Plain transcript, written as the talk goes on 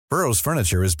Burrow's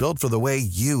furniture is built for the way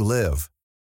you live.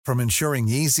 From ensuring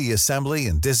easy assembly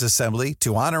and disassembly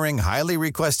to honoring highly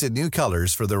requested new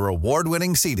colors for their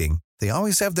award-winning seating, they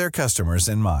always have their customers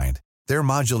in mind. Their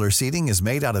modular seating is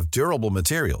made out of durable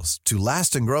materials to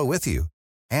last and grow with you.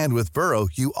 And with Burrow,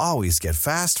 you always get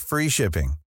fast, free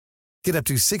shipping. Get up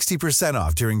to 60%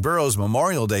 off during Burrow's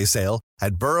Memorial Day sale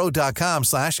at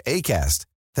burrow.com/ACAST.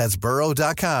 That's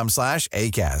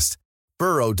burrow.com/ACAST.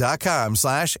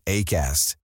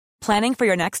 burrow.com/ACAST. Planning for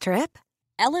your next trip?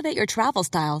 Elevate your travel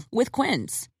style with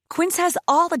Quince. Quince has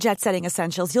all the jet-setting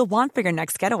essentials you'll want for your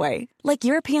next getaway, like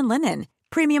European linen,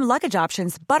 premium luggage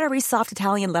options, buttery soft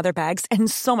Italian leather bags,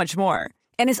 and so much more.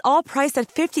 And is all priced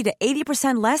at 50 to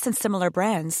 80% less than similar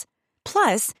brands.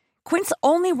 Plus, Quince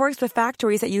only works with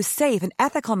factories that use safe and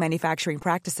ethical manufacturing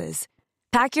practices.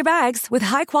 Pack your bags with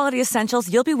high-quality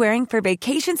essentials you'll be wearing for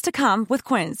vacations to come with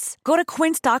Quince. Go to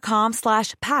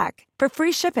quince.com/pack for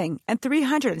free shipping and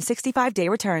 365-day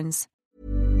returns.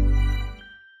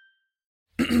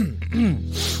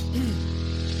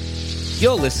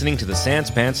 You're listening to the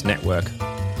Sans Pants Network.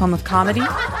 Home of comedy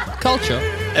Culture.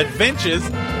 Adventures.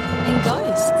 and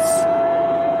ghosts.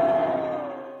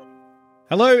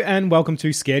 Hello and welcome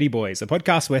to Scaredy Boys, a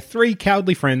podcast where three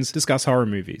cowardly friends discuss horror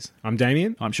movies. I'm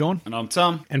Damien. I'm Sean. And I'm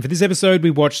Tom. And for this episode,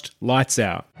 we watched Lights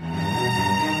Out.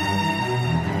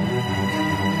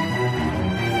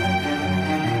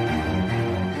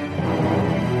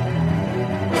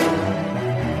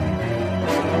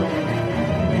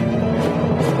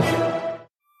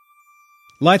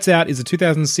 Lights Out is a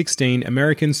 2016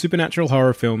 American supernatural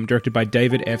horror film directed by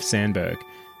David F. Sandberg.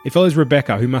 It follows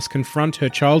Rebecca, who must confront her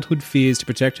childhood fears to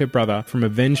protect her brother from a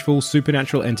vengeful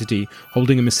supernatural entity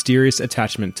holding a mysterious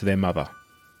attachment to their mother.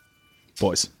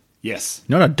 Boys, Yes.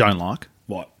 you know what I don't like?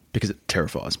 What? Because it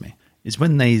terrifies me. Is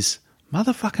when these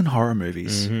motherfucking horror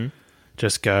movies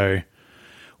just go,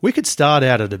 we could start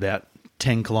out at about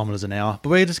 10 kilometres an hour, but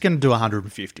we're just going to do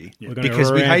 150 We're gonna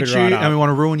because we ramp hate it you right up. and we want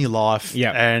to ruin your life.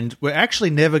 Yep. And we're actually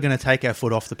never going to take our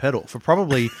foot off the pedal for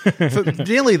probably for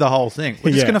nearly the whole thing. We're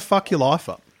just Yeah. going to fuck your life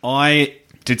up. I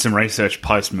did some research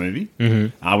post-movie.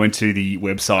 I went to the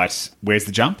website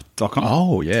where'sthejump.com,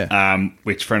 Oh, yeah.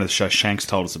 which friend of the show, Shanks,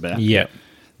 told us about. Yeah.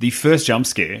 The first jump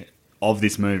scare of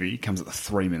this movie comes at the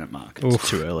 3-minute mark. It's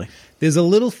too early. There's a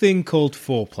little thing called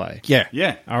foreplay. Yeah.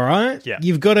 Yeah. All right? Yeah.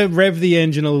 You've got to rev the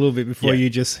engine a little bit before Yeah. you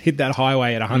just hit that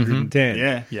highway at 110.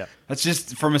 Yeah. Yeah. That's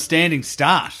just from a standing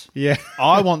start. Yeah.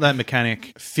 I want that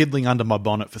mechanic fiddling under my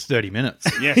bonnet for 30 minutes.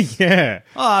 Yes. Yeah.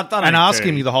 Oh, I don't And know.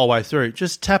 asking me the whole way through,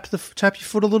 just tap your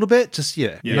foot a little bit. Just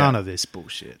none of this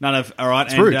bullshit. None of, all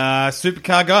right, rude. and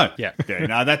supercar go. Yeah.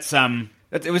 No, that's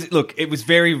it was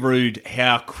very rude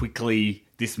how quickly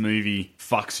this movie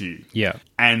fucks you. Yeah.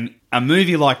 And a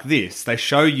movie like this, they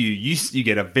show you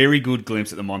get a very good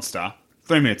glimpse at the monster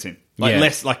 3 minutes in. Like Yeah.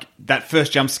 less like that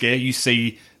first jump scare, you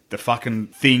see the fucking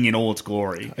thing in all its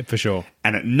glory. For sure.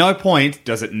 And at no point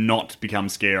does it not become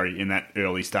scary in that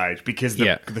early stage because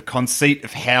the conceit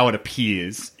of how it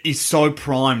appears is so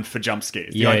primed for jump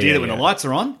scares. The idea that when the lights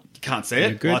are on, you can't see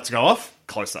it, good. lights go off,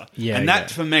 closer. Yeah, and that,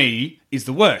 for me, is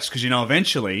the worst because,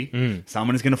 eventually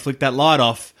someone is going to flick that light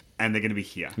off and they're going to be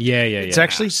here. Yeah. It's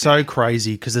actually so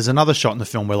crazy because there's another shot in the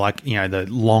film where, the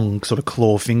long sort of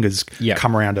claw fingers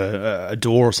come around a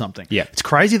door or something. Yeah. It's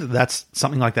crazy that that's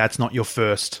something like that's not your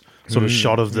first sort of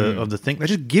shot of the thing. They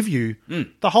just give you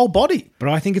the whole body. But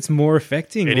I think it's more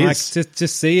affecting. It like, is. to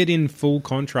see it in full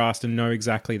contrast and know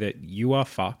exactly that you are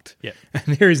fucked. Yeah.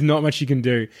 And there is not much you can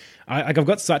do. I've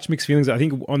got such mixed feelings. I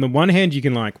think on the one hand, you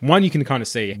can kind of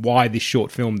see why this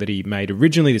short film that he made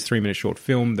originally, this 3-minute short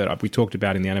film that we talked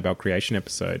about in the Annabelle Creation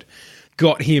episode,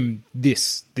 got him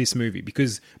this movie,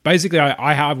 because basically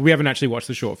we haven't actually watched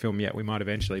the short film yet. We might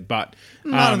eventually, but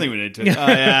I don't think we need to.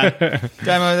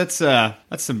 Damo, that's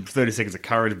some 30 seconds of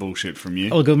courage bullshit from you.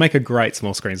 look, it'll make a great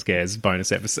small screen scares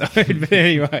bonus episode. But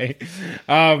anyway,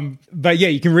 but yeah,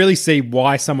 you can really see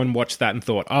why someone watched that and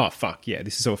thought, oh fuck yeah,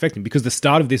 this is so affecting, because the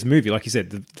start of this movie, like you said,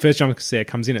 the first jump scare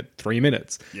comes in at 3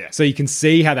 minutes. Yeah. So you can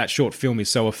see how that short film is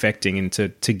so affecting, and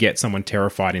to get someone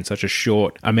terrified in such a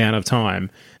short amount of time.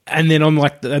 And then on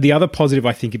the other positive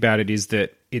I think about it is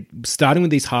that it starting with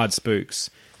these hard spooks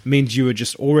means you are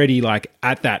just already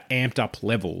at that amped up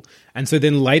level. And so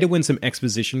then later when some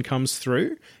exposition comes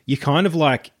through, you kind of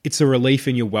it's a relief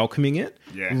and you're welcoming it.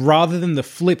 Yeah. Rather than the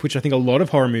flip, which I think a lot of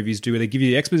horror movies do, where they give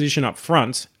you the exposition up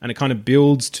front and it kind of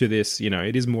builds to this,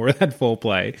 it is more of that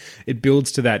foreplay. It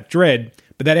builds to that dread.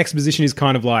 But that exposition is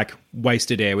kind of like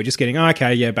wasted air. We're just getting,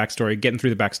 backstory, getting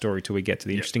through the backstory till we get to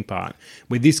the interesting part.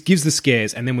 Where this gives the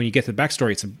scares, and then when you get to the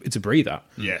backstory, it's a breather.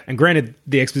 Yeah. And granted,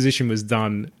 the exposition was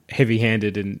done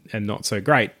heavy-handed and not so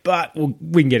great, but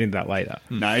we can get into that later.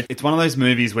 No, it's one of those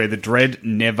movies where the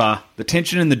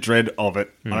tension and the dread of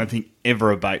it, I don't think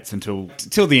ever abates until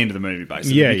the end of the movie,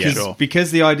 basically. Sure. Because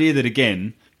the idea that,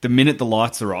 again, the minute the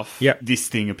lights are off, Yep. this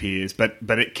thing appears. But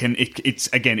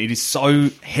it is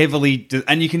so heavily,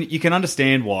 and you can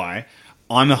understand why.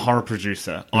 I'm a horror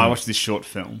producer. I watched this short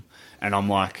film, and I'm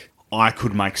like, I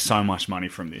could make so much money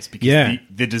from this because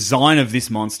the design of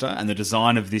this monster and the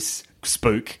design of this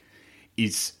spook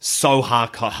is so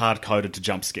hard coded to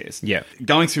jump scares. Yeah.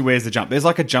 Going through where's the jump? There's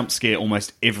like a jump scare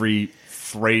almost every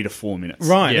 3 to 4 minutes.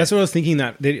 Right, that's what I was thinking,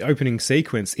 that the opening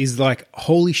sequence is like,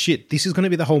 holy shit, this is going to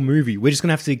be the whole movie. We're just going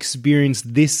to have to experience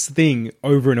this thing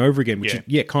over and over again, which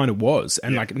it kind of was.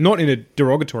 And like, not in a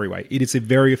derogatory way. It is a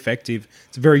very effective,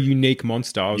 it's a very unique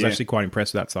monster. I was actually quite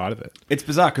impressed with that side of it. It's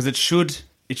bizarre because it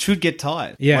should get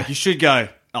tired. Yeah. Like you should go,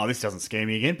 oh, this doesn't scare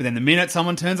me again. But then the minute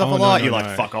someone turns off a light, you're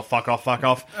like, fuck off, fuck off, fuck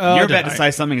off. You're about to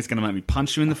say something that's going to make me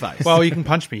punch you in the face. Well, you can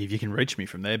punch me if you can reach me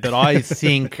from there. But I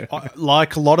think,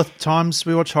 like a lot of times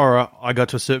we watch horror, I got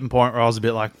to a certain point where I was a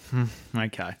bit like,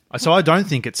 okay. So I don't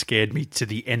think it scared me to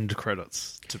the end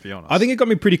credits, to be honest. I think it got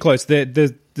me pretty close.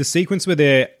 The sequence where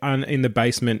they're in the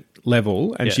basement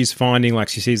level and she's finding, like,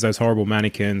 she sees those horrible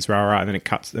mannequins, and then it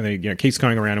cuts and then keeps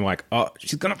going around and like, oh,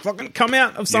 she's gonna fucking come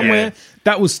out of somewhere. Yeah.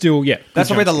 That was still that's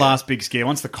probably the last big scare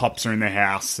once the cops are in their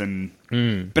house and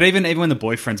but even when the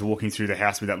boyfriend's walking through the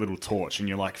house with that little torch and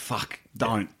you're like, fuck,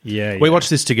 don't. We watched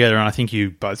this together and I think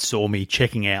you both saw me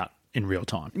checking out in real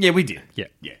time. Yeah, we did. Yeah.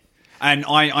 And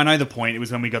I know the point. It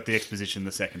was when we got the exposition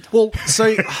the second time. Well,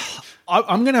 so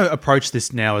I'm going to approach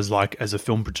this now as a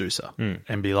film producer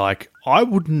and be like, I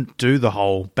wouldn't do the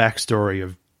whole backstory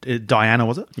of Diana,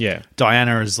 was it? Yeah.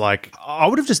 Diana is like, I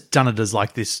would have just done it as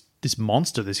like this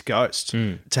monster, this ghost,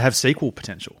 to have sequel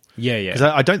potential. Yeah. Because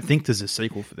I don't think there's a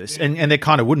sequel for this. And there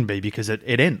kind of wouldn't be because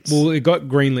it ends. Well, it got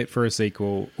greenlit for a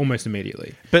sequel almost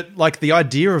immediately. But like the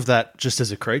idea of that just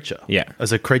as a creature. Yeah.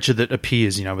 As a creature that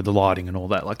appears, with the lighting and all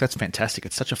that. Like, that's fantastic.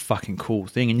 It's such a fucking cool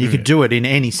thing. And you could do it in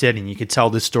any setting. You could tell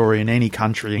this story in any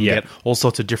country and get all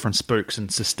sorts of different spooks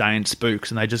and sustained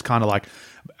spooks. And they just kind of like,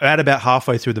 at about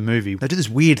halfway through the movie, they do this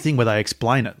weird thing where they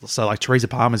explain it. So like Teresa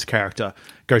Palmer's character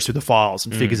goes through the files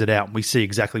and figures it out, and we see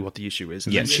exactly what the issue is.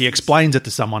 And then she explains it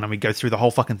to someone, and we go through the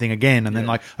whole fucking thing again. And then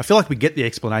like, I feel like we get the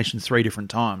explanation 3 different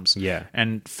times. Yeah.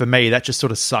 And for me, that just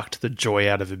sort of sucked the joy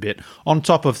out of a bit. On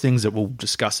top of things that we'll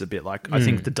discuss a bit, like I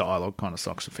think the dialogue kind of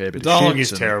sucks a fair bit. The dialogue is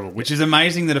terrible, which is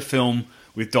amazing that a film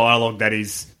with dialogue that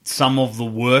is some of the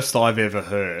worst I've ever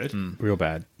heard, real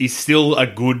bad, is still a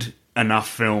good enough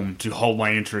film to hold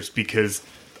my interest because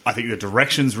I think the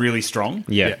direction's really strong.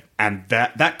 Yeah. And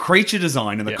that creature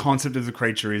design and the concept of the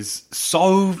creature is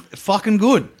so fucking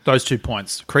good. Those 2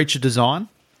 points, creature design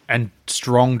and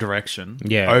strong direction,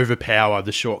 overpower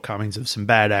the shortcomings of some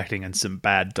bad acting and some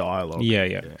bad dialogue.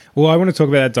 Yeah. Well, I want to talk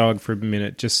about that dialogue for a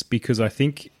minute just because I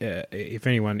think if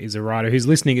anyone is a writer who's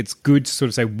listening, it's good to sort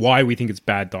of say why we think it's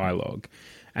bad dialogue.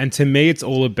 And to me, it's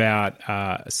all about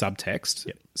subtext.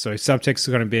 Yep. So subtext is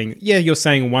kind of being, you're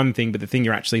saying one thing, but the thing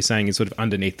you're actually saying is sort of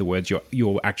underneath the words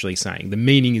you're actually saying. The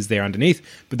meaning is there underneath,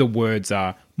 but the words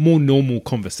are more normal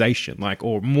conversation,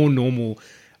 or more normal,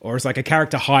 or it's like a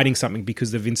character hiding something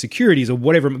because of insecurities or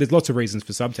whatever. There's lots of reasons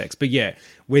for subtext. But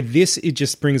with this, it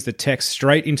just brings the text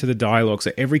straight into the dialogue.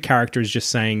 So every character is just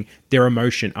saying their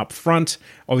emotion up front.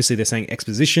 Obviously, they're saying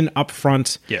exposition up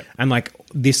front. Yeah. And like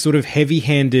this sort of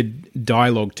heavy-handed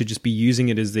dialogue to just be using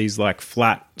it as these like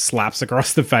flat slaps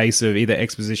across the face of either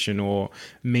exposition or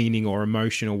meaning or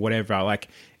emotion or whatever. Like,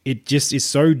 it just is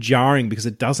so jarring because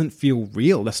it doesn't feel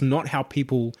real. That's not how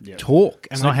people talk.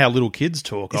 It's not how little kids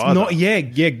talk either. Not,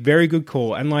 very good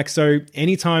call. And like, so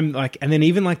anytime, like, and then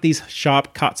even like these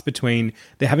sharp cuts between,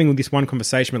 they're having this one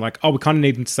conversation with like, oh, we kind of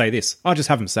need them to say this. I'll just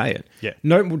have them say it. Yeah.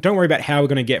 No, don't worry about how we're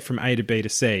going to get from A to B to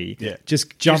C. Yeah.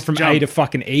 Just jump A to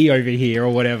fucking E over here or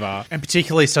whatever. And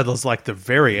particularly, so there's like the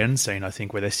very end scene, I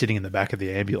think, where they're sitting in the back of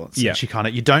the ambulance. Yeah. And she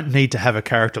you don't need to have a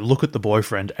character look at the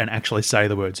boyfriend and actually say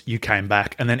the words, you came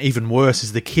back. And then even worse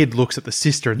is the kid looks at the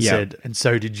sister and said, and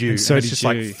so did you. And it's just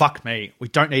like, fuck me. We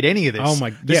don't need any of this. Oh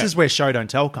my, this is where show don't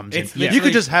tell comes in. You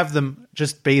could just have them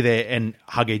just be there and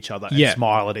hug each other and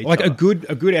smile at each other. Like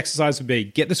a good exercise would be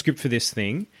get the script for this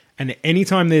thing, and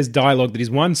anytime there's dialogue that is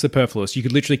one superfluous, you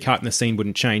could literally cut and the scene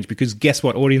wouldn't change because guess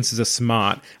what? Audiences are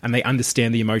smart and they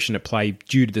understand the emotion at play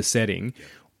due to the setting.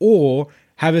 Or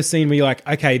have a scene where you're like,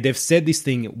 okay, they've said this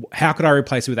thing. How could I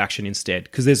replace it with action instead?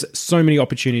 Because there's so many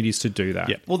opportunities to do that.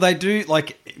 Yeah. Well, they do,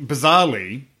 like,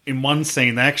 bizarrely, in one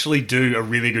scene, they actually do a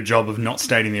really good job of not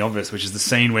stating the obvious, which is the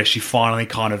scene where she finally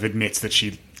kind of admits that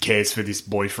she cares for this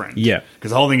boyfriend. Yeah.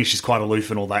 Because the whole thing is she's quite aloof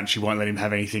and all that, and she won't let him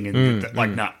have anything. And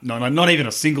no, not even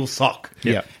a single sock.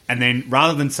 Yeah. And then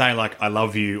rather than say, like, I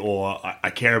love you or I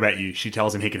care about you, she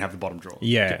tells him he can have the bottom drawer.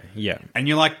 Yeah. And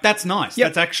you're like, that's nice. Yep.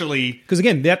 That's actually... Because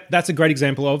again, that's a great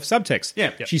example of subtext.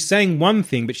 Yeah. She's saying one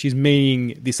thing, but she's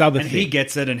meaning this other And thing. he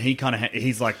gets it, and he kind of...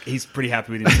 he's pretty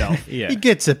happy with himself. Yeah. He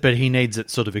gets it, but he needs it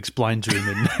sort of explained to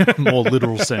him in a more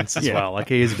literal sense as Yeah. well. Like,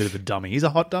 he is a bit of a dummy. He's a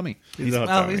hot dummy. He's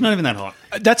not even that hot.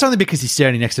 That's only because he's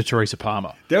standing next to Teresa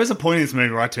Palmer. There was a point in this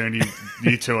movie where I turned to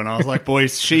you two and I was like,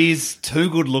 boys, she's too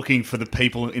good looking for the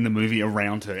people in the movie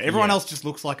around her. Everyone else just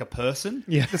looks like a person.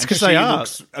 Yeah. That's And 'cause she they are.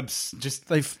 looks just...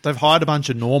 They've hired a bunch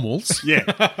of normals. Yeah.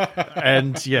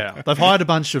 And they've hired a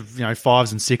bunch of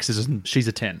 5s and 6s, and she's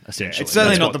a 10 essentially. It's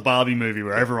certainly That's not what- the Barbie movie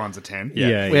where everyone's a 10.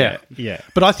 Yeah.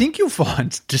 But I think you'll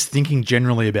find, just thinking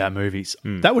generally about movies,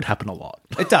 that would happen a lot.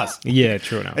 It does. Yeah,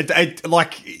 true enough.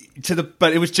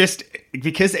 But it was just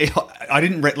because I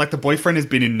didn't like the boyfriend has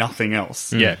been in nothing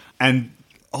else. Yeah. And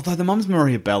although the mum's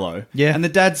Maria Bello, Yeah. and the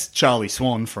dad's Charlie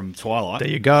Swan from Twilight. There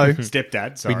you go.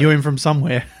 Stepdad. We Sorry. knew him from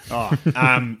somewhere.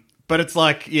 But it's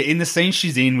like, in the scene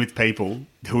she's in with people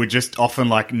who are just often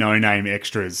like no-name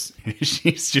extras,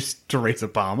 she's just Teresa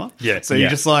Palmer. Yeah. So you're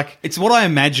just like, it's what I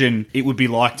imagine it would be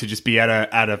like to just be at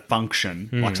a function,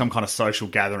 like some kind of social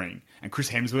gathering, and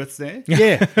Chris Hemsworth's there.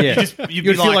 Yeah. You'd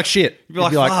You'd feel like shit. You'd be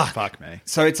like, fuck me.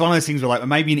 So it's one of those things where, like,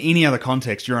 maybe in any other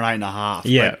context, you're an 8.5.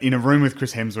 Yeah. But in a room with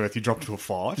Chris Hemsworth, you drop to a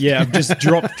 5. Yeah, I've just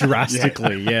dropped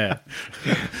drastically. Yeah.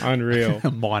 Unreal.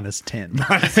 Minus 10.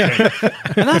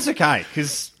 And that's okay,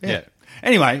 because, Yeah.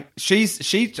 Anyway,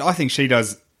 I think she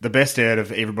does the best out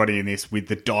of everybody in this with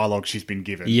the dialogue she's been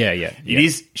given. Yeah.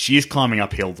 She is climbing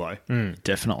uphill, though.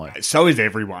 Definitely. So is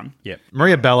everyone. Yeah.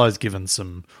 Maria Bello's given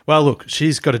some... Well, look,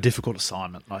 she's got a difficult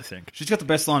assignment, I think. She's got the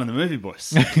best line in the movie,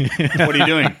 boys. What are you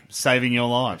doing? Saving your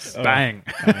lives. Bang.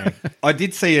 I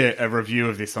did see a review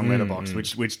of this on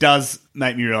Letterboxd, which does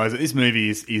make me realise that this movie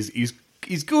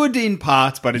is good in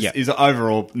parts, but is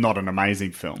overall not an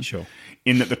amazing film. Sure.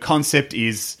 In that the concept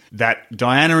is that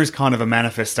Diana is kind of a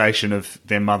manifestation of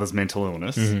their mother's mental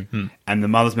illness, and the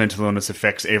mother's mental illness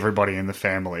affects everybody in the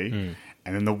family.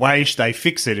 And then the way they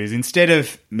fix it is, instead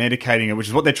of medicating her, which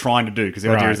is what they're trying to do, because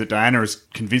the idea is that Diana has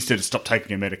convinced her to stop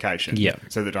taking her medication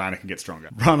so that Diana can get stronger.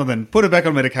 Rather than put her back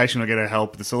on medication or get her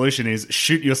help, the solution is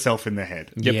shoot yourself in the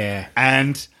head. Yeah.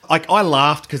 And like I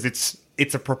laughed because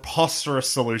it's a preposterous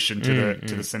solution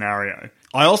to the scenario.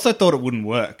 I also thought it wouldn't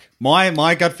work.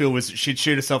 My gut feel was she'd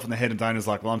shoot herself in the head and Diana's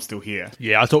like, well, I'm still here.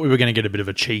 Yeah, I thought we were going to get a bit of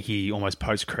a cheeky, almost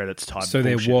post-credits type So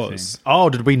there bullshit was. thing. Oh,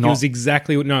 did we It not? was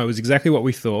exactly what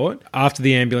we thought. After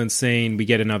the ambulance scene, we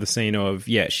get another scene of,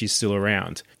 she's still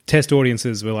around. Test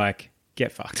audiences were like,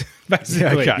 get fucked,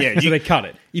 basically. Okay. So they cut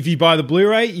it. If you buy the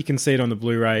Blu-ray, you can see it on the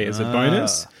Blu-ray as a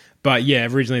bonus. But yeah,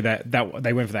 originally that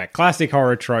they went for that classic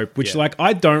horror trope, which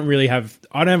I don't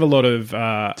have a lot of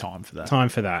Time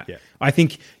for that. Yeah. I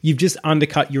think you've just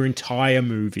undercut your entire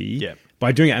movie Yeah.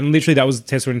 by doing it. And literally that was the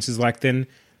test audiences like, then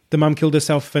the mum killed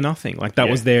herself for nothing. Like that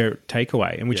was their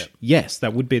takeaway. And which, yes,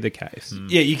 that would be the case.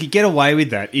 Yeah, you could get away with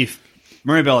that if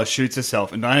Maria Bello shoots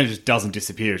herself and Diana just doesn't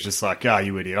disappear. It's just like,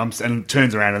 you idiot. And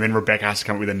turns around and then Rebecca has to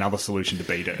come up with another solution to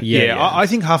beat her. Yeah. I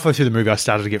think halfway through the movie I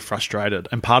started to get frustrated.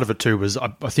 And part of it too was, I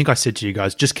think I said to you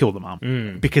guys, just kill the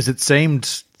mum. Because it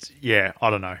seemed, I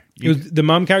don't know. It was the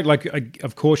mum character,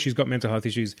 of course she's got mental health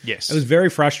issues. Yes. It was very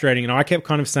frustrating. And I kept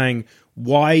kind of saying,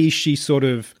 why is she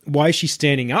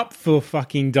standing up for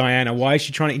fucking Diana? Why is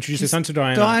she trying to introduce her son to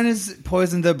Diana? Diana's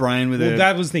poisoned her brain with Well,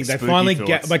 that was the thing. They finally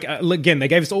thoughts. again, they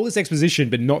gave us all this exposition,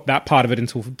 but not that part of it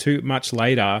until too much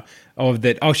later. Of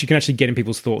that, she can actually get in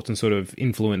people's thoughts and sort of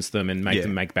influence them and make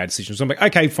them make bad decisions. So I'm like,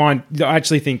 okay, fine. I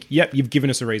actually think, you've given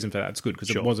us a reason for that. It's good because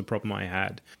it was a problem I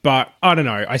had. But I don't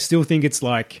know. I still think it's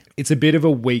a bit of a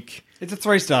weak. It's a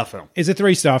 3-star film. It's a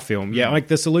 3-star film. Yeah,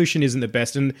 the solution isn't the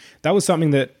best, and that was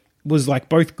something that was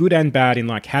both good and bad in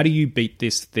how do you beat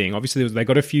this thing? Obviously, they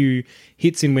got a few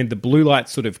hits in when the blue light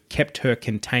sort of kept her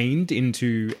contained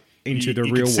into the you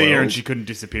real could see world. her and she couldn't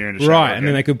disappear into shadow Right, and then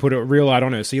again. they could put a real light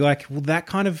on her. So you're like, well, that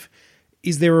kind of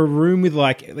is there a room with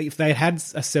like, if they had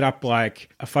a set up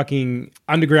like a fucking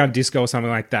underground disco or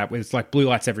something like that, where it's like blue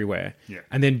lights everywhere,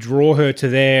 and then draw her to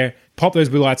there, pop those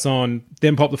blue lights on,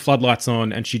 then pop the floodlights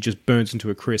on, and she just burns into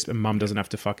a crisp, and mum doesn't have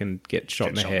to fucking get shot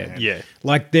in the head. Yeah.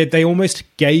 Like they almost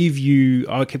gave you,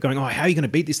 I kept going, how are you going to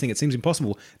beat this thing? It seems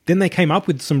impossible. Then they came up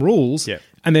with some rules,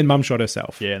 and then mum shot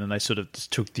herself. Yeah, and then they sort of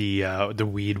just took the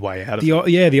weird way out of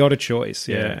it. The odder choice.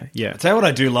 Yeah. I'll tell you what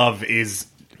I do love is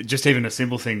just even a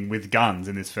simple thing with guns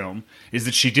in this film is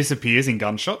that she disappears in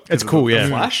gunshot. It's cool, the yeah.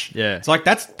 Flash. Yeah. It's like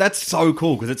that's so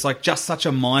cool because it's like just such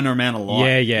a minor amount of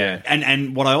light. Yeah.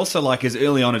 And what I also like is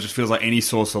early on it just feels like any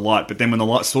source of light, but then when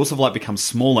the source of light becomes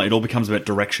smaller, it all becomes about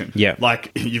direction. Yeah.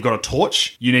 Like you've got a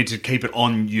torch, you need to keep it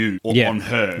on you or on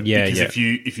her. Yeah, because if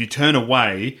you turn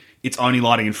away, it's only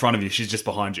lighting in front of you. She's just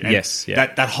behind you. And Yes,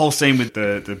 yeah. That whole scene with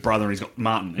the brother, he's got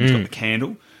Martin, and he's got the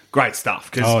candle. Great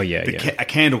stuff. Because a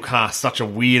candle casts such a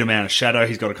weird amount of shadow.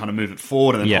 He's got to kind of move it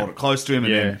forward and then hold it close to him,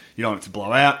 and then you don't want it to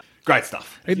blow out. Great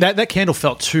stuff. That candle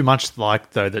felt too much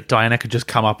like, though, that Diana could just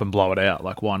come up and blow it out.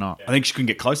 Like, why not? I think she couldn't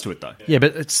get close to it, though. Yeah,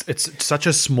 but it's such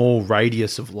a small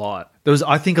radius of light. There was,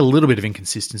 I think, a little bit of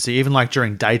inconsistency, even like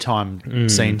during daytime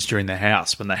scenes during the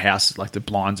house, when the house, like the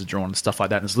blinds are drawn and stuff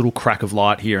like that, and there's a little crack of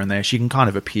light here and there. She can kind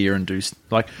of appear and do,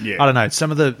 like, I don't know,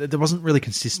 some of there wasn't really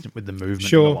consistent with the movement.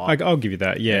 Sure, I'll give you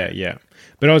that. Yeah.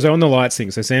 But I was on the lights thing.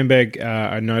 So Sandberg,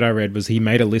 a note I read was he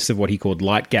made a list of what he called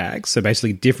light gags. So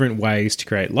basically different ways to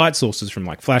create light sources from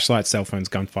like flashlights, cell phones,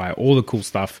 gunfire, all the cool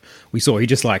stuff we saw. He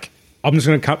just like, I'm just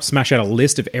going to smash out a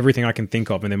list of everything I can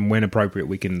think of, and then when appropriate,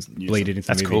 we can bleed it into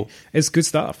the movie. That's cool. It's good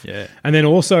stuff. Yeah. And then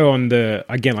also on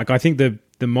I think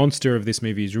the monster of this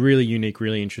movie is really unique,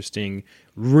 really interesting,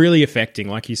 really affecting.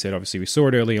 Like you said, obviously we saw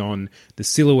it early on, the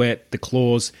silhouette, the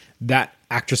claws, that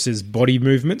actress's body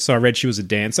movement. So I read she was a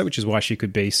dancer, which is why she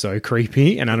could be so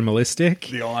creepy and animalistic.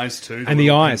 The eyes too. And the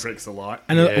eyes. Bricks of light.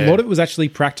 And a lot of it was actually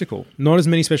practical. Not as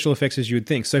many special effects as you would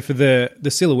think. So for the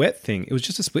silhouette thing, it was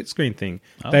just a split screen thing.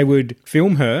 Oh. They would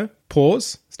film her,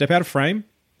 pause, step out of frame,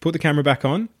 put the camera back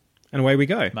on, and away we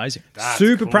go. Amazing. That's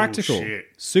super cool practical. Shit.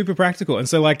 Super practical. And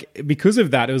so like because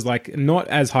of that, it was like not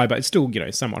as high budget, still,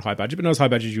 somewhat high budget, but not as high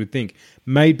budget as you would think.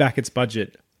 Made back its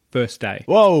budget first day.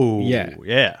 Whoa. Yeah.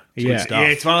 Yeah. Yeah,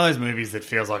 it's one of those movies that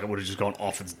feels like it would have just gone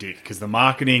off its dick because the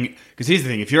marketing. Because here's the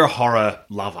thing: if you're a horror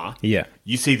lover,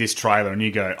 you see this trailer and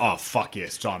you go, "Oh fuck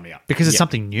yes, sign me up!" Because it's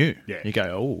something new. Yeah, you go,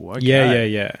 "Oh, okay."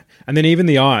 Yeah. And then even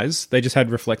the eyes, they just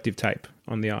had reflective tape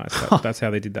on the eyes. That's how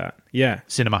they did that. Yeah,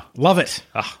 cinema, love it.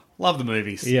 Love the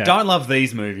movies. Yeah. Don't love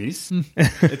these movies.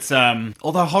 It's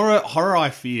although horror, I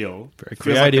feel very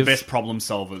feels like the best problem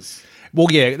solvers. Well,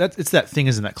 yeah, it's that thing,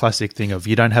 isn't that classic thing of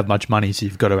you don't have much money, so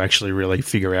you've got to actually really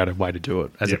figure out a way to do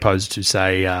it, as opposed to,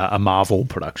 say, a Marvel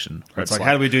production. It's like,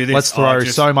 how do we do this? Let's throw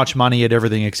so much money at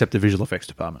everything except the visual effects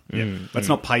department. Yeah. Let's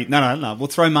not pay. No. We'll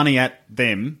throw money at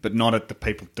them, but not at the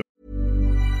people doing.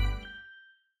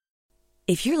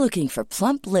 If you're looking for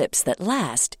plump lips that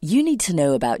last, you need to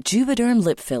know about Juvederm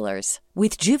lip fillers.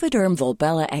 With Juvederm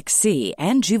Volbella XC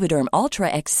and Juvederm Ultra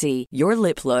XC, your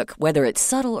lip look, whether it's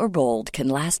subtle or bold, can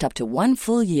last up to 1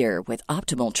 full year with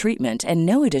optimal treatment and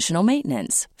no additional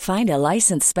maintenance. Find a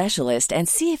licensed specialist and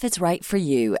see if it's right for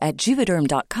you at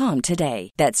Juvederm.com today.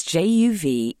 That's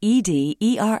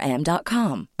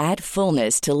JUVEDERM.com. Add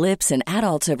fullness to lips in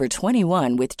adults over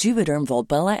 21 with Juvederm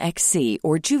Volbella XC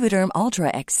or Juvederm Ultra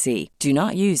XC. Do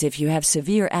not use if you have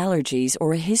severe allergies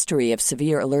or a history of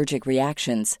severe allergic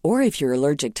reactions, or if you're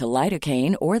allergic to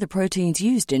lidocaine or the proteins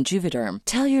used in Juvederm.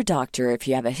 Tell your doctor if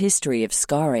you have a history of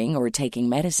scarring or taking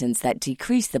medicines that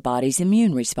decrease the body's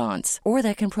immune response or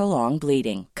that can prolong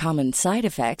bleeding. Common side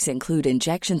effects include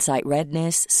injection site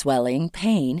redness, swelling,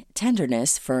 pain,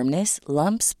 tenderness, firmness,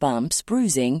 lumps, bumps,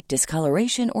 bruising,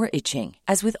 discoloration, or itching.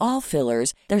 As with all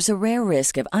fillers, there's a rare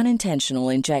risk of unintentional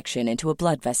injection into a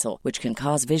blood vessel, which can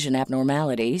cause vision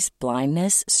abnormalities,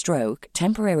 blindness, stroke,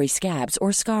 temporary scabs,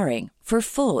 or scarring. For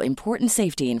full, important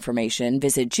safety information,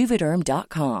 visit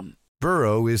Juvederm.com.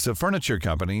 Burrow is a furniture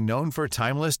company known for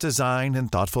timeless design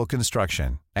and thoughtful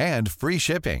construction, and free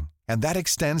shipping, and that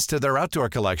extends to their outdoor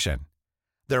collection.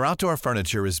 Their outdoor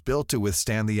furniture is built to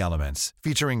withstand the elements,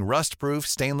 featuring rust-proof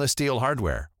stainless steel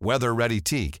hardware, weather-ready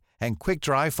teak, and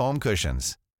quick-dry foam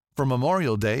cushions. For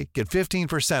Memorial Day, get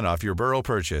 15% off your Burrow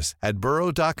purchase at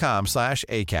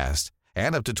burrow.com/ACAST,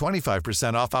 and up to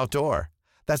 25% off outdoor.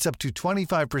 That's up to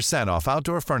 25% off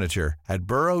outdoor furniture at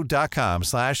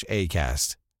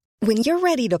burrow.com/ACAST. When you're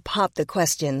ready to pop the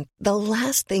question, the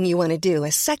last thing you want to do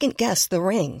is second-guess the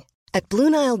ring. At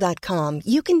BlueNile.com,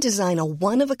 you can design a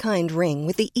one-of-a-kind ring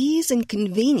with the ease and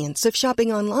convenience of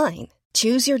shopping online.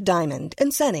 Choose your diamond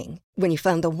and setting. When you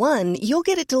find the one, you'll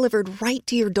get it delivered right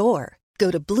to your door. Go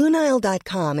to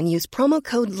BlueNile.com and use promo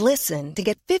code LISTEN to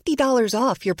get $50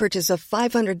 off your purchase of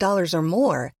 $500 or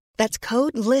more. That's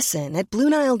code LISTEN at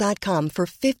BlueNile.com for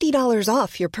 $50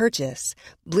 off your purchase.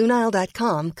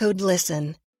 BlueNile.com, code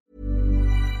LISTEN.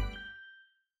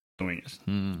 Doing it.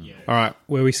 All right,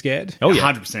 were we scared? Oh,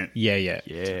 yeah. 100%.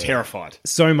 Yeah. Terrified.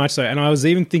 So much so. And I was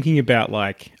even thinking about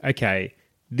like, okay,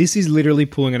 this is literally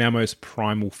pulling on our most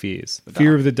primal fears.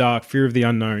 Fear of the dark, fear of the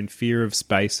unknown, fear of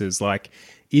spaces. Like,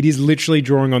 it is literally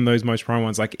drawing on those most primal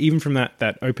ones. Like, even from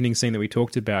that opening scene that we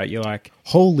talked about, you're like,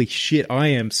 holy shit, I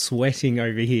am sweating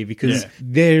over here because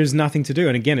there's nothing to do.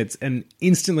 And again, and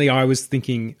instantly I was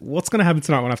thinking, what's going to happen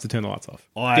tonight when I have to turn the lights off?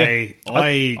 I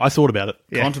thought about it.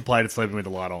 Contemplated sleeping with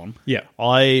the light on. Yeah.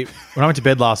 When I went to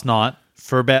bed last night,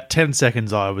 for about 10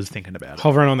 seconds, I was thinking about it.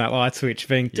 Hovering on that light switch,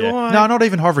 being, No, not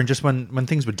even hovering, just when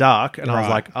things were dark, and I was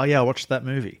like, oh yeah, I watched that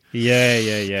movie.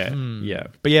 Yeah.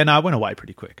 But yeah, no, it went away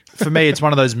pretty quick. For me, it's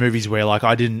one of those movies where like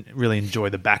I didn't really enjoy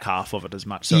the back half of it as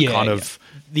much. So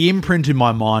the imprint in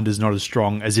my mind is not as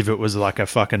strong as if it was like a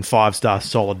fucking 5-star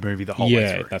solid movie the whole way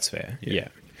through. Yeah, that's fair. Yeah.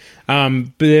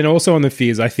 But then also on the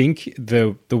fears, I think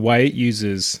the way it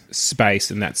uses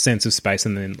space and that sense of space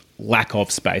and then lack of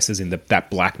space as in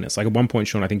that blackness. Like at one point,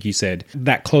 Sean, I think you said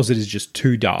that closet is just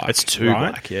too dark. It's too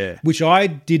black, yeah. Which I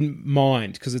didn't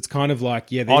mind because it's kind of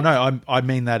like, oh no, I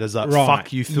mean that as a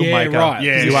fuck you filmmaker. Yeah, right.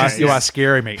 Yeah, you are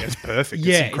scaring me. It's perfect.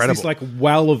 Yeah, it's incredible. It's this like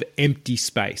well of empty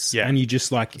space. Yeah. And you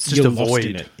just like, it's just you're a lost void.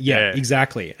 in it. Yeah,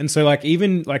 exactly. And so like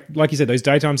even like you said, those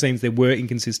daytime scenes, there were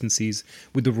inconsistencies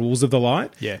with the rules of the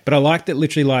light. Yeah. But I liked that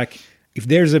literally like, if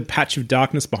there's a patch of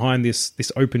darkness behind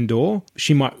this open door,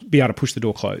 she might be able to push the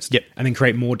door closed. Yep. And then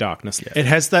create more darkness. It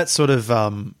has that sort of,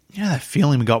 that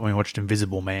feeling we got when we watched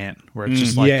Invisible Man, where it's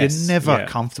just like, you're never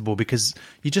comfortable because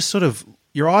you just sort of,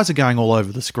 your eyes are going all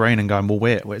over the screen and going, well,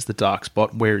 where's the dark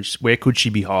spot? Where could she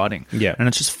be hiding? Yeah. And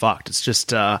it's just fucked. It's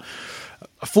just a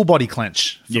full body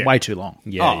clench for way too long.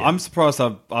 Yeah. I'm surprised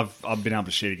I've been able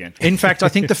to shit again. In fact, I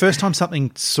think the first time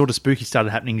something sort of spooky started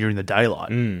happening during the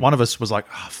daylight, one of us was like,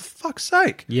 oh, for fuck's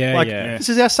sake. This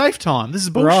is our safe time. This is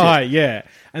bullshit. Right, yeah.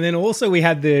 And then also we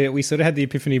sort of had the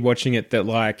epiphany watching it that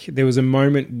like there was a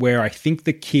moment where I think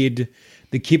the kid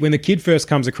when the kid first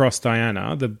comes across Diana,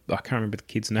 I can't remember the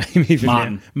kid's name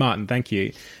even. Martin, thank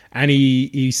you. And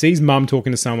he sees mum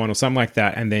talking to someone or something like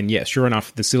that, and then sure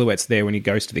enough, the silhouette's there when he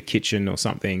goes to the kitchen or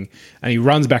something, and he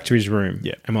runs back to his room.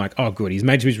 Yeah. And we're like, oh good, he's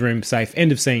made to his room, safe,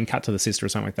 end of scene, cut to the sister or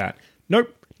something like that.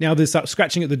 Nope. Now there's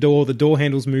scratching at the door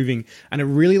handle's moving, and it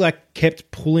really like kept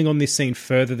pulling on this scene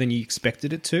further than you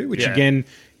expected it to, which again,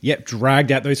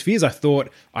 dragged out those fears. I thought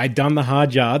I'd done the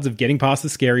hard yards of getting past the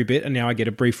scary bit, and now I get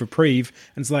a brief reprieve.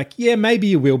 And it's like, maybe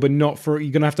you will, but not for,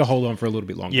 you're going to have to hold on for a little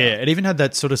bit longer. Yeah, it even had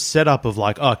that sort of setup of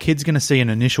like, oh, kid's going to see an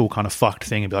initial kind of fucked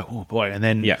thing and be like, oh boy, and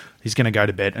then he's going to go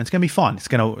to bed, and it's going to be fine.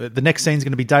 The next scene's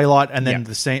going to be daylight, and then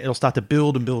the scene, it'll start to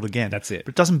build and build again. That's it.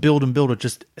 But it doesn't build and build, it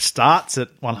just starts at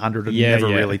 100 and never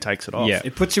really takes it off. Yeah.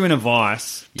 It puts you in a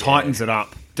vice, tightens it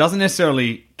up. Doesn't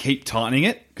necessarily keep tightening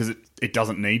it, because it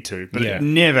doesn't need to, but it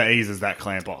never eases that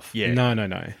clamp off. Yeah. No.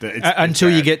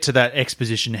 Until you get to that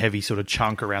exposition heavy sort of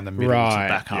chunk around the middle and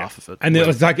back half of it. And it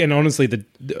was like, and honestly,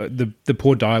 the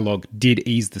poor dialogue did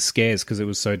ease the scares because it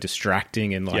was so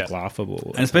distracting and like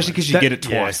laughable. And especially because you get it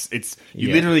twice.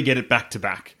 You literally get it back to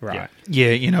back. Right. Yeah,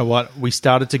 you know what? We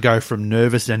started to go from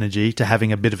nervous energy to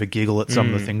having a bit of a giggle at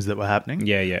some of the things that were happening.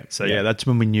 Yeah. So that's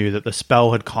when we knew that the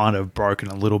spell had kind of broken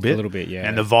a little bit. Yeah.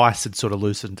 And the vice had sort of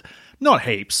loosened. Not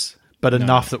heaps, but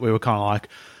enough that we were kind of like,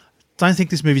 don't think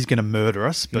this movie's going to murder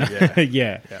us, but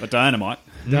But Diana might.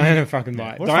 Diana fucking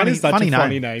might. Diana's such a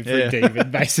funny name for a demon,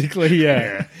 basically,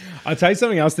 I'll tell you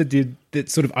something else that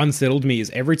sort of unsettled me is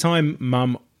every time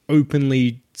Mum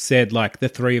openly said, like, the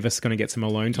three of us are going to get some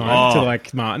alone time to,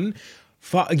 like, Martin,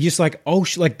 just like,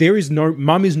 there is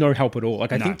Mum is no help at all.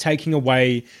 Like, I think taking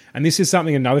away, and this is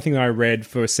another thing that I read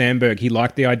for Sandberg, he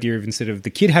liked the idea of instead of the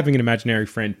kid having an imaginary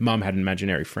friend, Mum had an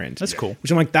imaginary friend. That's cool.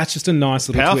 Which I'm like, that's just a nice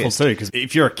little powerful twist. Too, because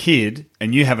if you're a kid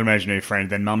and you have an imaginary friend,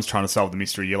 then Mum's trying to solve the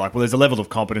mystery. You're like, well, there's a level of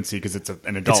competency because it's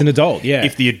an adult. It's an adult, yeah.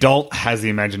 If the adult has the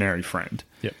imaginary friend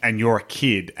and you're a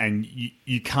kid and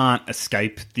you can't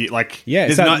escape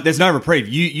there's no reprieve.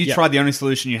 You tried the only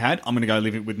solution you had. I'm going to go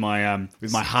live it with my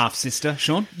half sister,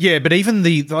 Sean. Yeah, but even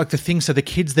the thing. So the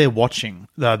kids there watching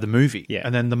the movie,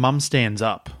 and then the mum stands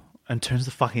up and turns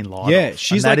the fucking light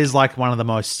off. And that is like one of the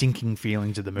most sinking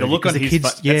feelings of the movie. The look on his face,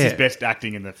 that's his best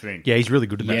acting in the thing. Yeah, he's really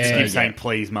good at that. He keeps saying,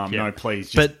 please, Mum, no,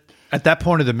 please. But at that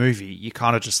point of the movie, you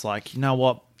kind of just like, you know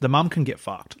what? The mum can get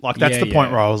fucked. Like, that's the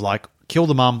point where I was like, kill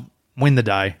the mum, win the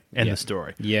day, end the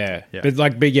story. Yeah. But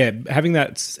having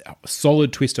that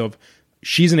solid twist of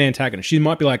she's an antagonist. She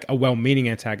might be like a well-meaning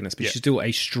antagonist, but she's still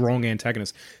a strong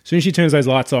antagonist. As soon as she turns those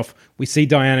lights off, we see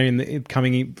Diana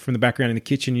coming in from the background in the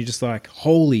kitchen. You're just like,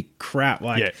 holy crap.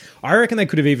 Like, I reckon they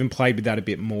could have even played with that a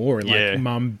bit more. And like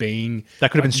mum being...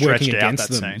 That could have been stretched working out, against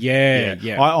that them. scene.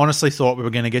 Yeah. I honestly thought we were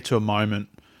going to get to a moment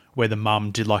where the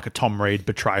mum did like a Tom Reed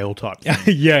betrayal type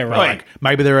thing. Yeah, right. Like,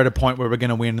 maybe they're at a point where we're going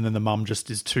to win and then the mum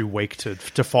just is too weak to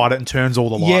fight it and turns all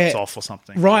the lights off or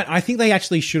something. Right. I think they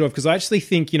actually should have, because I actually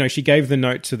think, you know, she gave the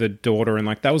note to the daughter and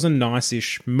like that was a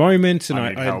nice-ish moment and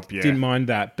I didn't mind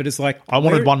that. But it's like... I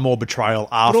wanted one more betrayal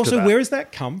after But also, that. where has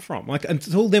that come from? Like,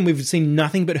 until then, we've seen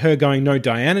nothing but her going, no,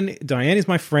 Diane is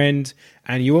my friend,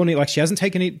 and you all need, like, she hasn't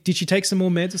taken it. Did she take some more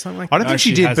meds or something like that? I don't think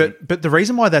she did, hasn't. but the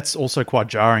reason why that's also quite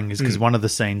jarring is because one of the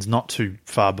scenes not too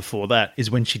far before that is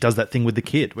when she does that thing with the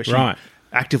kid, where she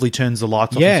actively turns the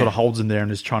lights off and sort of holds him there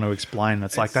and is trying to explain.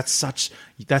 It's like, that's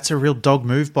a real dog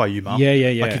move by you, Mum.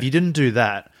 Yeah. Like, if you didn't do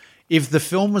that, if the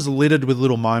film was littered with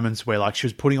little moments where, like, she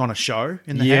was putting on a show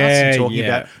in the house and talking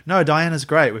about, no, Diana's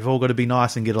great, we've all got to be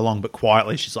nice and get along, but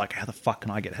quietly she's like, how the fuck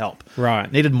can I get help? Right.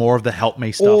 Needed more of the help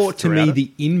me stuff. Or to me,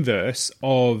 the inverse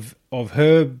of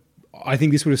her, I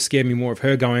think this would have scared me more of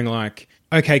her going like,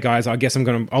 okay, guys, I guess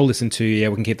I'll listen to you. Yeah,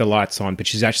 we can keep the lights on. But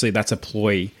that's a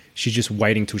ploy. She's just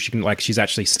waiting till she can, like, she's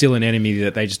actually still an enemy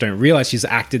that they just don't realize she's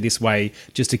acted this way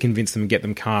just to convince them and get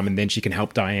them calm. And then she can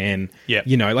help Diane. Yeah.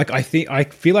 You know, like, I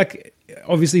feel like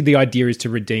obviously the idea is to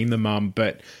redeem the mum,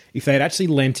 but if they had actually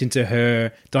lent into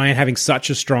her, Diane having such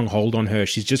a strong hold on her,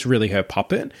 she's just really her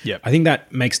puppet. Yeah. I think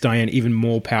that makes Diane even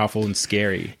more powerful and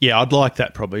scary. Yeah, I'd like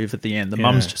that probably if at the end the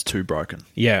mum's just too broken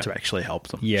to actually help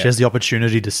them. Yeah. She has the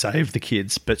opportunity to save the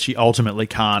kids, but she ultimately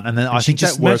can't. And then I think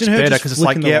just- that works imagine her better just because it's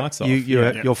like, flicking the yeah, lights off.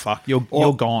 you're fucked.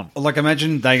 You're gone. Like,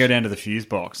 imagine they go down to the fuse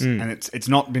box and it's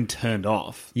not been turned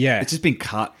off. Yeah. It's just been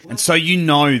cut. And so you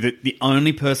know that the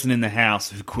only person in the house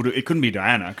who it couldn't be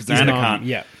Diana, because Diana mum, can't.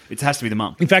 yeah. It has to be the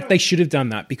mum. In fact, they should have done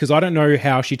that because I don't know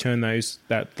how she turned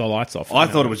the lights off. I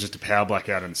thought it was just a power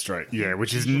blackout in the street. Yeah,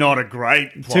 which is not a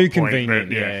great plot too point, convenient.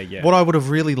 but Yeah. What I would have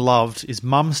really loved is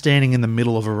mum standing in the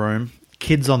middle of a room,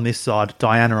 kids on this side,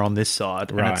 Diana on this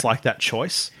side, and it's like that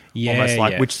choice. Yeah, almost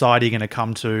like, yeah. which side are you going to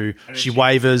come to? She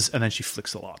wavers, and then she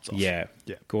flicks the lights off. Yeah.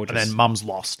 Gorgeous. And then mum's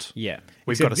lost. Yeah.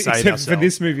 We've got to save except ourselves. for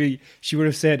this movie, she would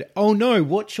have said, oh no,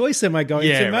 what choice am I going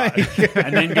to make? right.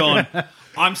 And then gone,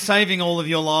 I'm saving all of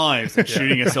your lives, and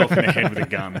shooting herself in the head with a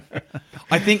gun.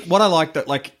 I think what I like that,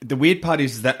 like, the weird part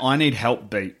is that I need help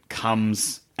beat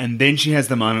comes, and then she has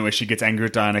the moment where she gets angry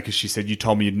at Diana because she said, you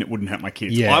told me you wouldn't hurt my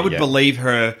kids. Yeah, I would yeah. believe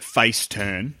her face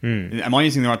turn. Am I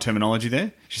using the right terminology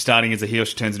there? She's starting as a heel,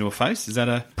 she turns into a face? Is that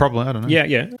a... Probably, I don't know. Yeah,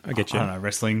 I get you. I don't know,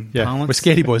 wrestling Yeah. parlance?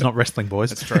 We're scaredy boys, not wrestling boys.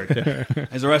 That's true.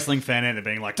 As a wrestling fan out there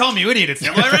being like, Tom, you idiot, it's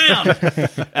the other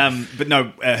way around. But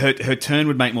no, her turn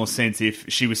would make more sense if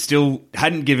she was still,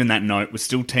 hadn't given that note, was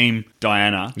still team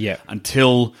Diana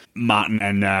until Martin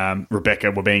and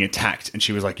Rebecca were being attacked, and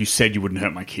she was like, you said you wouldn't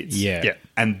hurt my kids. Yeah.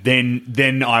 And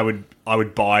then I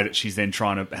would buy that she's then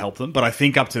trying to help them. But I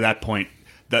think up to that point,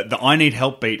 the I need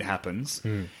help beat happens,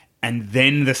 and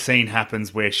then the scene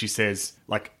happens where she says,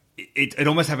 like, it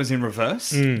almost happens in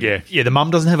reverse. Yeah. The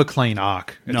mum doesn't have a clean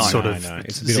arc. It's No, sort no, of no.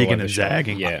 It's a bit all zigging over and the shop.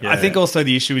 zagging. Yeah. I think also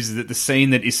the issue is that the scene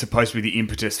that is supposed to be the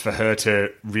impetus for her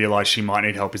to realise she might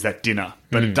need help is that dinner.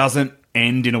 But it doesn't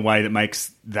end in a way that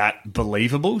makes that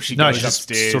believable. She No, goes she just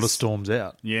upstairs. sort of storms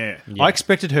out. Yeah. I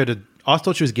expected her to... I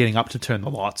thought she was getting up to turn the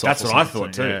lights That's off. what I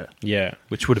thought too. Yeah.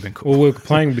 Which would have been cool. Well, we're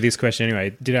playing with this question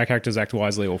anyway. Did our characters act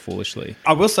wisely or foolishly?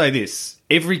 I will say this.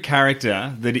 Every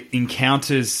character that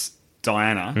encounters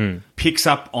Diana picks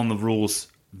up on the rules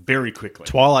very quickly.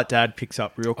 Twilight Dad picks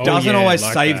up real quick. Doesn't always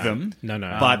like save that. them. No.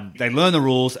 But they learn the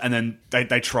rules and then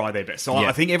they try their best. So Yeah.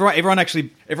 I think everyone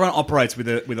operates with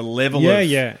a level of...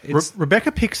 Yeah. It's,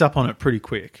 Rebecca picks up on it pretty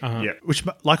quick. Yeah. Which,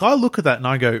 like, I look at that and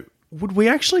I go, would we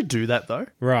actually do that, though?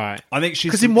 right. I think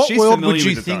she's... Because in what she's world familiar would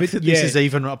you with it, think though. that this Yeah. is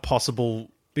even a possible...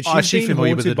 But Oh, is she she's been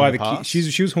familiar with haunted it by in the the kid. past?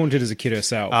 She was haunted as a kid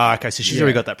herself. Okay, so she's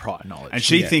already got that prior knowledge. And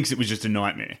she thinks it was just a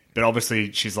nightmare. But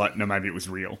obviously she's like, no, maybe it was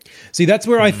real. See, that's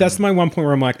where that's my one point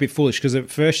where I'm like a bit foolish because at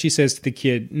first she says to the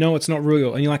kid, no, it's not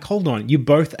real. And you're like, hold on, you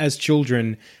both as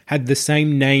children had the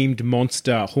same named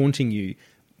monster haunting you.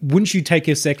 Wouldn't you take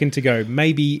a second to go,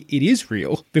 maybe it is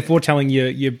real before telling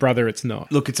your brother it's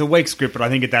not? Look, it's a weak script, but I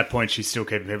think at that point she's still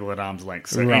keeping people at arm's length.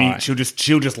 So Right. she'll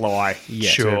just lie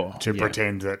Sure. to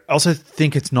pretend that... I also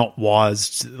think it's not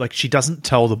wise. Like, she doesn't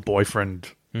tell the boyfriend.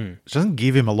 She doesn't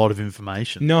give him a lot of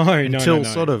information. No, until no.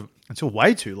 sort of until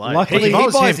way too late. Luckily, Like, if I He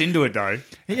was buys him- into it, though.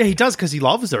 Yeah, he does because he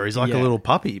loves her. He's like a little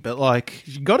puppy. But, like,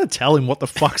 you got to tell him what the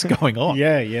fuck's going on.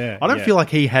 Yeah. I don't feel like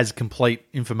he has complete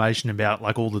information about,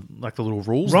 like, all the little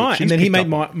rules. Right, and then he might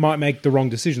might make the wrong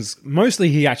decisions. Mostly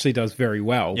he actually does very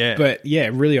well. Yeah. But, yeah,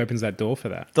 it really opens that door for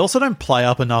that. They also don't play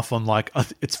up enough on, like,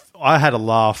 I had a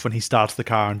laugh when he starts the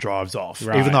car and drives off.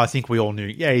 Right. Even though I think we all knew,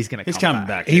 he's going to He's coming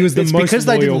back. He was the It's most because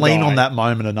they didn't loyal lean guy. on that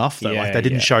moment enough, though. Yeah, like, they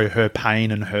didn't yeah. show her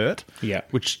pain and hurt. Yeah.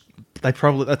 Which they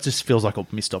probably, that just feels like a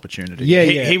missed opportunity. Yeah,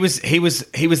 He was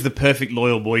the perfect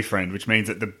loyal boyfriend, which means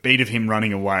that the beat of him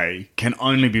running away can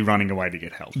only be running away to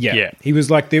get help. Yeah. He was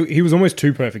like, he was almost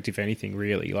too perfect, if anything,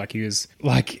 really. Like, he was,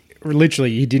 like,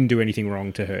 literally, he didn't do anything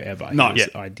wrong to her ever. He No. was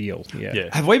ideal. Yeah.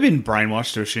 Have we been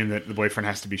brainwashed to assume that the boyfriend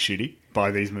has to be shitty by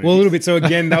these movies? Well, a little bit. So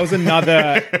again, that was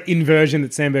another inversion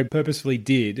that Sandberg purposefully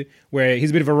did, where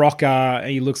he's a bit of a rocker, and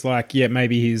he looks like,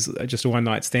 maybe he's just a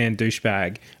one-night stand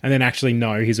douchebag, and then actually,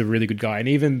 no, he's a really good guy. And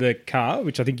even the car,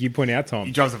 which I think you point out, Tom,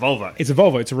 He drives a Volvo. it's a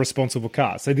Volvo. It's a responsible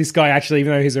car. So this guy actually,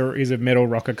 even though he's a metal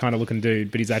rocker kind of looking dude,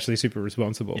 but he's actually super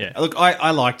responsible. Yeah. Look, I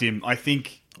liked him. I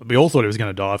think... We all thought he was going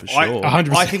to die for sure.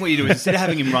 100%. I think what you do is instead of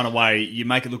having him run away, you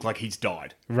make it look like he's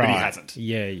died, Right. but he hasn't.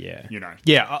 Yeah. You know,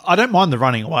 Yeah, I don't mind the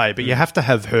running away, but you have to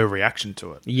have her reaction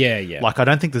to it. Yeah. Like, I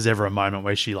don't think there's ever a moment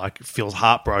where she, like, feels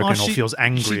heartbroken or feels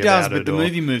angry She about does, it. but the or-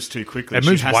 movie moves too quickly. It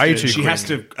moves way too She has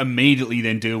quickly. to immediately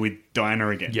then deal with Diana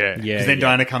again. Yeah. Because then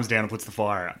Diana comes down and puts the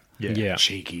fire out. Yeah.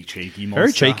 Cheeky monster.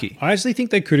 Very cheeky. I actually think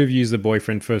they could have used the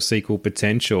boyfriend for sequel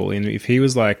potential. And if he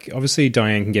was like, obviously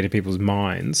Diane can get in people's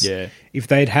minds. Yeah. If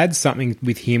they'd had something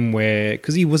with him where,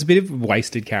 because he was a bit of a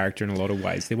wasted character in a lot of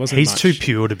ways. There wasn't He's much. too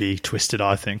pure to be twisted,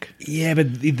 I think. Yeah,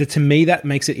 but to me that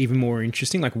makes it even more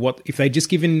interesting. Like, what if they just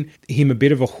given him a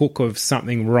bit of a hook of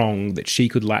something wrong that she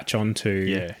could latch onto?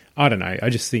 Yeah. I don't know. I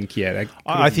just think, they could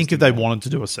I have think used if they him more. wanted to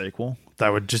do a sequel, they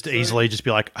would just easily just be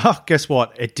like, guess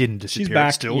what? It didn't disappear. She's back.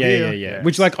 It's still yeah, here.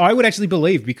 Which, like, I would actually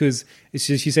believe, because it's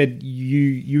just, she said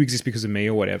you exist because of me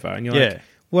or whatever, and you're like, Yeah.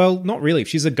 well, not really. If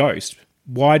she's a ghost,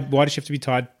 why does she have to be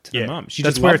tied to the mum? She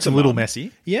That's just where loves it's a the little mum.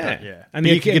 messy. Yeah, Yeah. and But the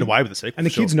you can kid- get away with a sequel, and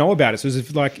the sure. kids know about it. So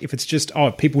if it's just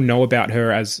people know about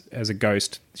her as a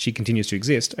ghost, she continues to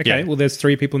exist. Okay, Yeah. well, there's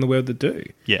 3 people in the world that do.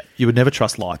 Yeah. You would never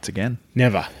trust lights again.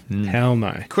 Never, hell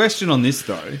no. Question on this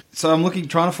though. So I'm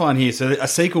trying to find here. So a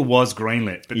sequel was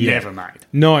greenlit, but never made.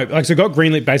 No, like, so it got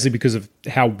greenlit basically because of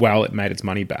how well it made its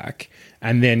money back,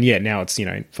 and then now it's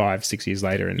 5-6 years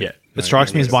later, and Yeah. It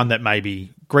strikes me as one that may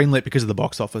be greenlit because of the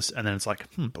box office, and then it's like,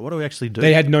 but what do we actually do?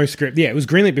 They had no script. Yeah, it was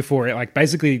greenlit before it. Like,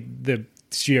 basically, the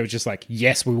studio was just like,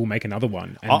 yes, we will make another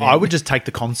one. And I would just take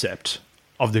the concept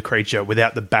of the creature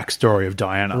without the backstory of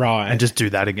Diana, Right. and just do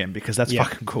that again, because that's Yeah.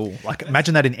 fucking cool. Like,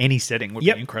 imagine that in any setting would be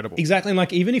incredible. Exactly. And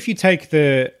like, even if you take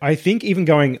I think even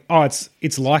going,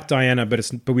 it's like Diana,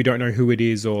 but we don't know who it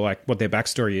is or like what their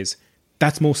backstory is.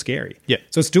 That's more scary. Yeah.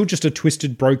 So it's still just a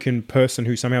twisted, broken person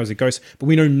who somehow is a ghost, but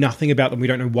we know nothing about them. We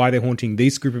don't know why they're haunting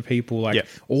this group of people. Like,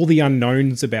 all the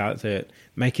unknowns about it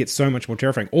make it so much more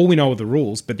terrifying. All we know are the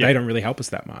rules, but they don't really help us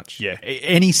that much. Yeah,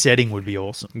 any setting would be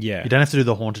awesome. Yeah. You don't have to do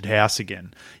the haunted house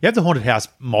again. You have the haunted house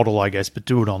model, I guess, but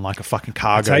do it on like a fucking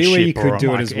cargo Tell you ship where you or could on, do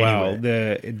like, it as well.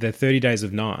 anywhere. The 30 Days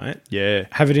of Night. Yeah.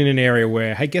 Have it in an area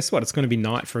where, hey, guess what? It's going to be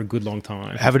night for a good long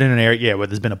time. Have it in an area, where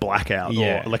there's been a blackout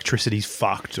Yeah. or electricity's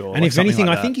fucked, or And like if something anything,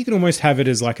 like I think you can almost have it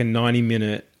as like a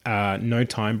 90-minute no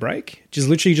time break. Just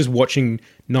literally just watching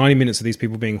 90 minutes of these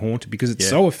people being haunted, because it's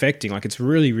so affecting. Like, it's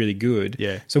really, really good.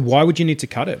 Yeah. So why would you need to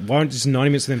cut it? Why not just 90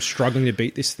 minutes of them struggling to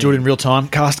beat this thing? do it in real time.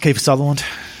 Cast Kiefer Sutherland.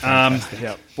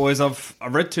 Boys, I've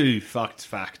read 2 fucked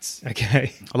facts.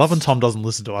 Okay. I love when Tom doesn't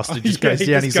listen to us. He just Yeah, goes he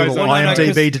down just his goes little on.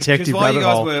 IMDb detective while you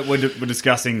rabbit guys hole. were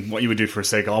discussing what you would do for a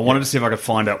sequel, I wanted to see if I could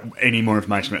find out any more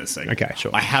information about the sequel. Okay,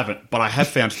 sure. I haven't, but I have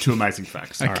found 2 amazing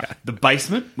facts. Okay. The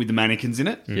basement with the mannequins in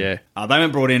it. Yeah. They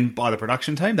weren't brought in by the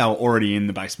production team. They were already in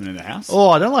the basement of the house. Oh,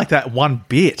 I don't like that one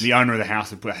bit. The owner of the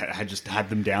house had just had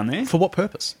them down there. For what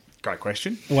purpose? Great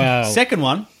question. Wow. Second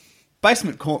one,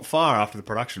 basement caught fire after the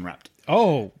production wrapped.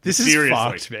 Oh, This is Mysteriously.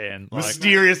 fucked, man. Like,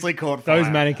 Mysteriously caught fire.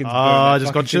 those mannequins. Oh, burned I that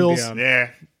just got fucking thing chills. down. Yeah.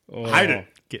 Hate it.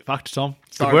 get fucked, Tom.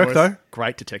 Sorry, Good work, boys. though.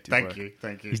 Great detective Thank work. you.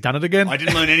 Thank you. He's done it again. I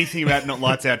didn't learn anything about not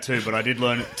Lights Out 2, but I did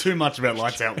learn too much about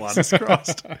Lights Out 1. Let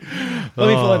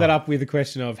me follow that up with the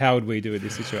question of how would we do in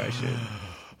this situation?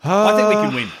 I think we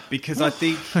can win because I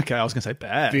think... Okay, I was going to say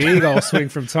bad. Big old swing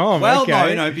from Tom. Well,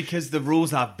 okay. no, because the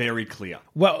rules are very clear.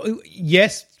 Well,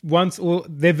 yes,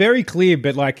 they're very clear,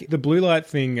 but like the blue light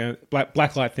thing,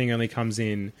 black light thing only comes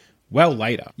in well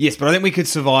later. Yes, but I think we could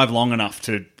survive long enough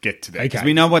to get to that because Okay.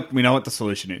 we know what the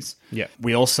solution is. Yeah.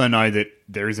 We also know that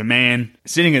there is a man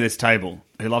sitting at this table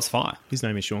who loves fire. His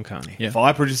name is Sean Carney. Yeah.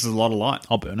 Fire produces a lot of light.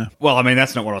 I'll burn her. Well, I mean,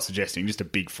 that's not what I was suggesting. Just a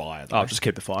big fire. though. I'll just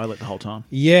keep the fire lit the whole time.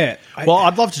 Yeah. Well,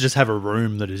 I'd love to just have a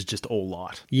room that is just all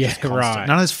light. Yeah, Just constant. right.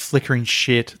 None of this flickering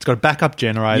shit. It's got a backup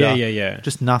generator. Yeah.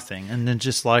 Just nothing. And then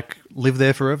just like live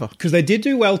there forever. Because they did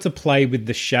do well to play with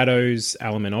the shadows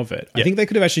element of it. I think they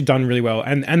could have actually done really well,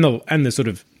 and the sort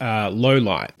of low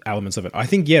light elements of it. I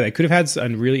think they could have had a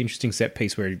really interesting set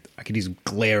piece where like it is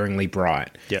glaringly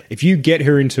bright. Yep. If you get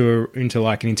her into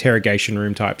like an interrogation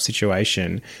room type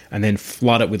situation and then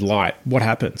flood it with light, what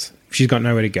happens? She's got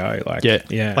nowhere to go. Like,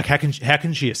 yeah. Like how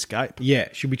can she escape? Yeah,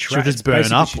 she'll be trapped. She'll just burn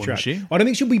Basically, up, she's wouldn't trapped. she? I don't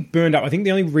think she'll be burned up. I think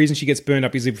the only reason she gets burned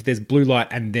up is if there's blue light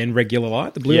and then regular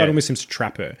light. The blue light almost seems to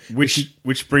trap her.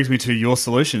 Which brings me to your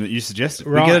solution that you suggested.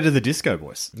 Right. We get her to the disco,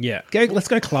 boys. Yeah. Let's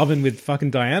go clubbing with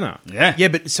fucking Diana. Yeah. Yeah,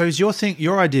 but so is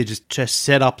your idea just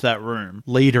set up that room,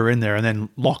 lead her in there, and then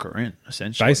lock her in,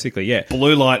 essentially? Basically, yeah.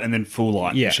 Blue light and then full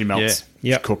light. Yeah. She melts.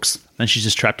 Yeah. She cooks. Then she's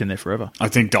just trapped in there forever. I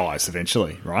think dies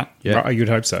eventually, right? Yeah. Right, you'd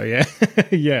hope so, yeah.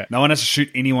 Yeah. No one has to shoot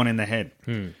anyone in the head.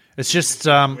 It's just,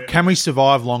 can we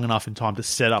survive long enough in time to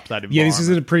set up that environment? Yeah, this is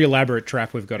a pretty elaborate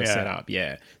trap we've got to set up,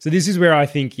 yeah. So this is where I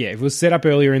think, if it was set up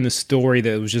earlier in the story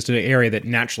that it was just an area that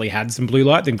naturally had some blue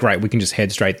light, then great, we can just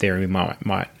head straight there and we might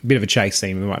a bit of a chase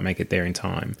scene, we might make it there in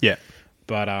time. Yeah.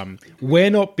 But we're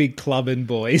not big clubbing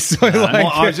boys. So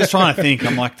I was just trying to think.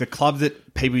 I'm like, the club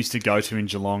that people used to go to in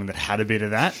Geelong that had a bit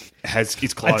of that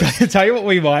it's closed. I tell you what,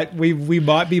 we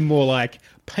might be more like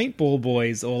paintball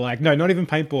boys, or like not even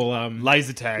paintball.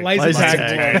 Laser tag, laser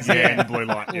tag, yeah, and the blue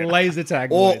light, yeah. Laser tag,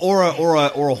 or boys.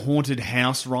 or a haunted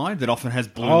house ride that often has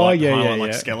blue light behind it,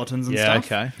 like skeletons and stuff.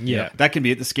 Okay, yeah, that can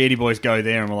be it. The Scaredy Boys go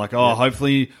there, and we're like,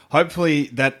 hopefully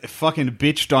that fucking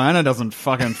bitch Diana doesn't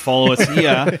fucking follow us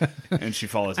here, and she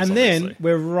follows us. And obviously. then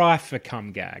we're rife for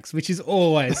cum gags, which is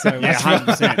always so much fun.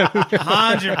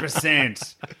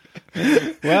 100%.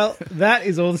 Well, that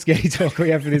is all the Scaredy talk we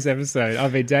have for this episode.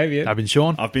 I've been Damien. I've been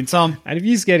Sean. I've been Tom. And if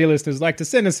you Scaredy listeners would like to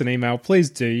send us an email, please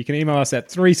do. You can email us at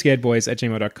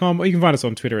 3scaredboys@gmail.com, or you can find us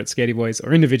on Twitter at ScaredyBoys,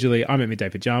 or individually, I'm at Midday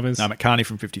Pajamas. I'm at Carney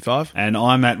from 55. And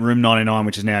I'm at Room 99,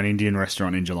 which is now an Indian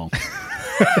restaurant in Geelong.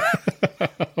 I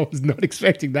was not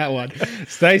expecting that one.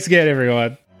 Stay scared,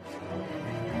 everyone.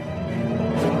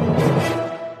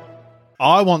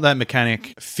 I want that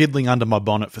mechanic fiddling under my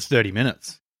bonnet for 30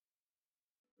 minutes.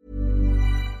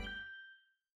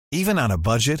 Even on a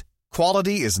budget,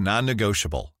 quality is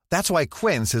non-negotiable. That's why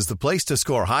Quince is the place to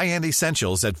score high-end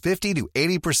essentials at 50 to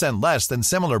 80% less than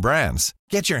similar brands.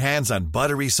 Get your hands on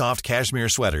buttery soft cashmere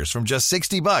sweaters from just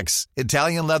 $60,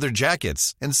 Italian leather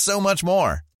jackets, and so much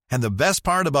more. And the best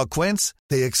part about Quince,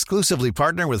 they exclusively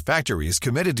partner with factories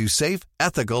committed to safe,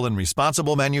 ethical, and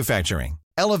responsible manufacturing.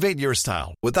 Elevate your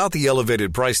style without the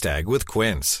elevated price tag with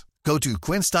Quince. Go to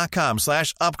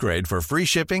quince.com/upgrade for free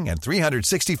shipping and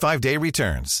 365-day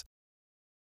returns.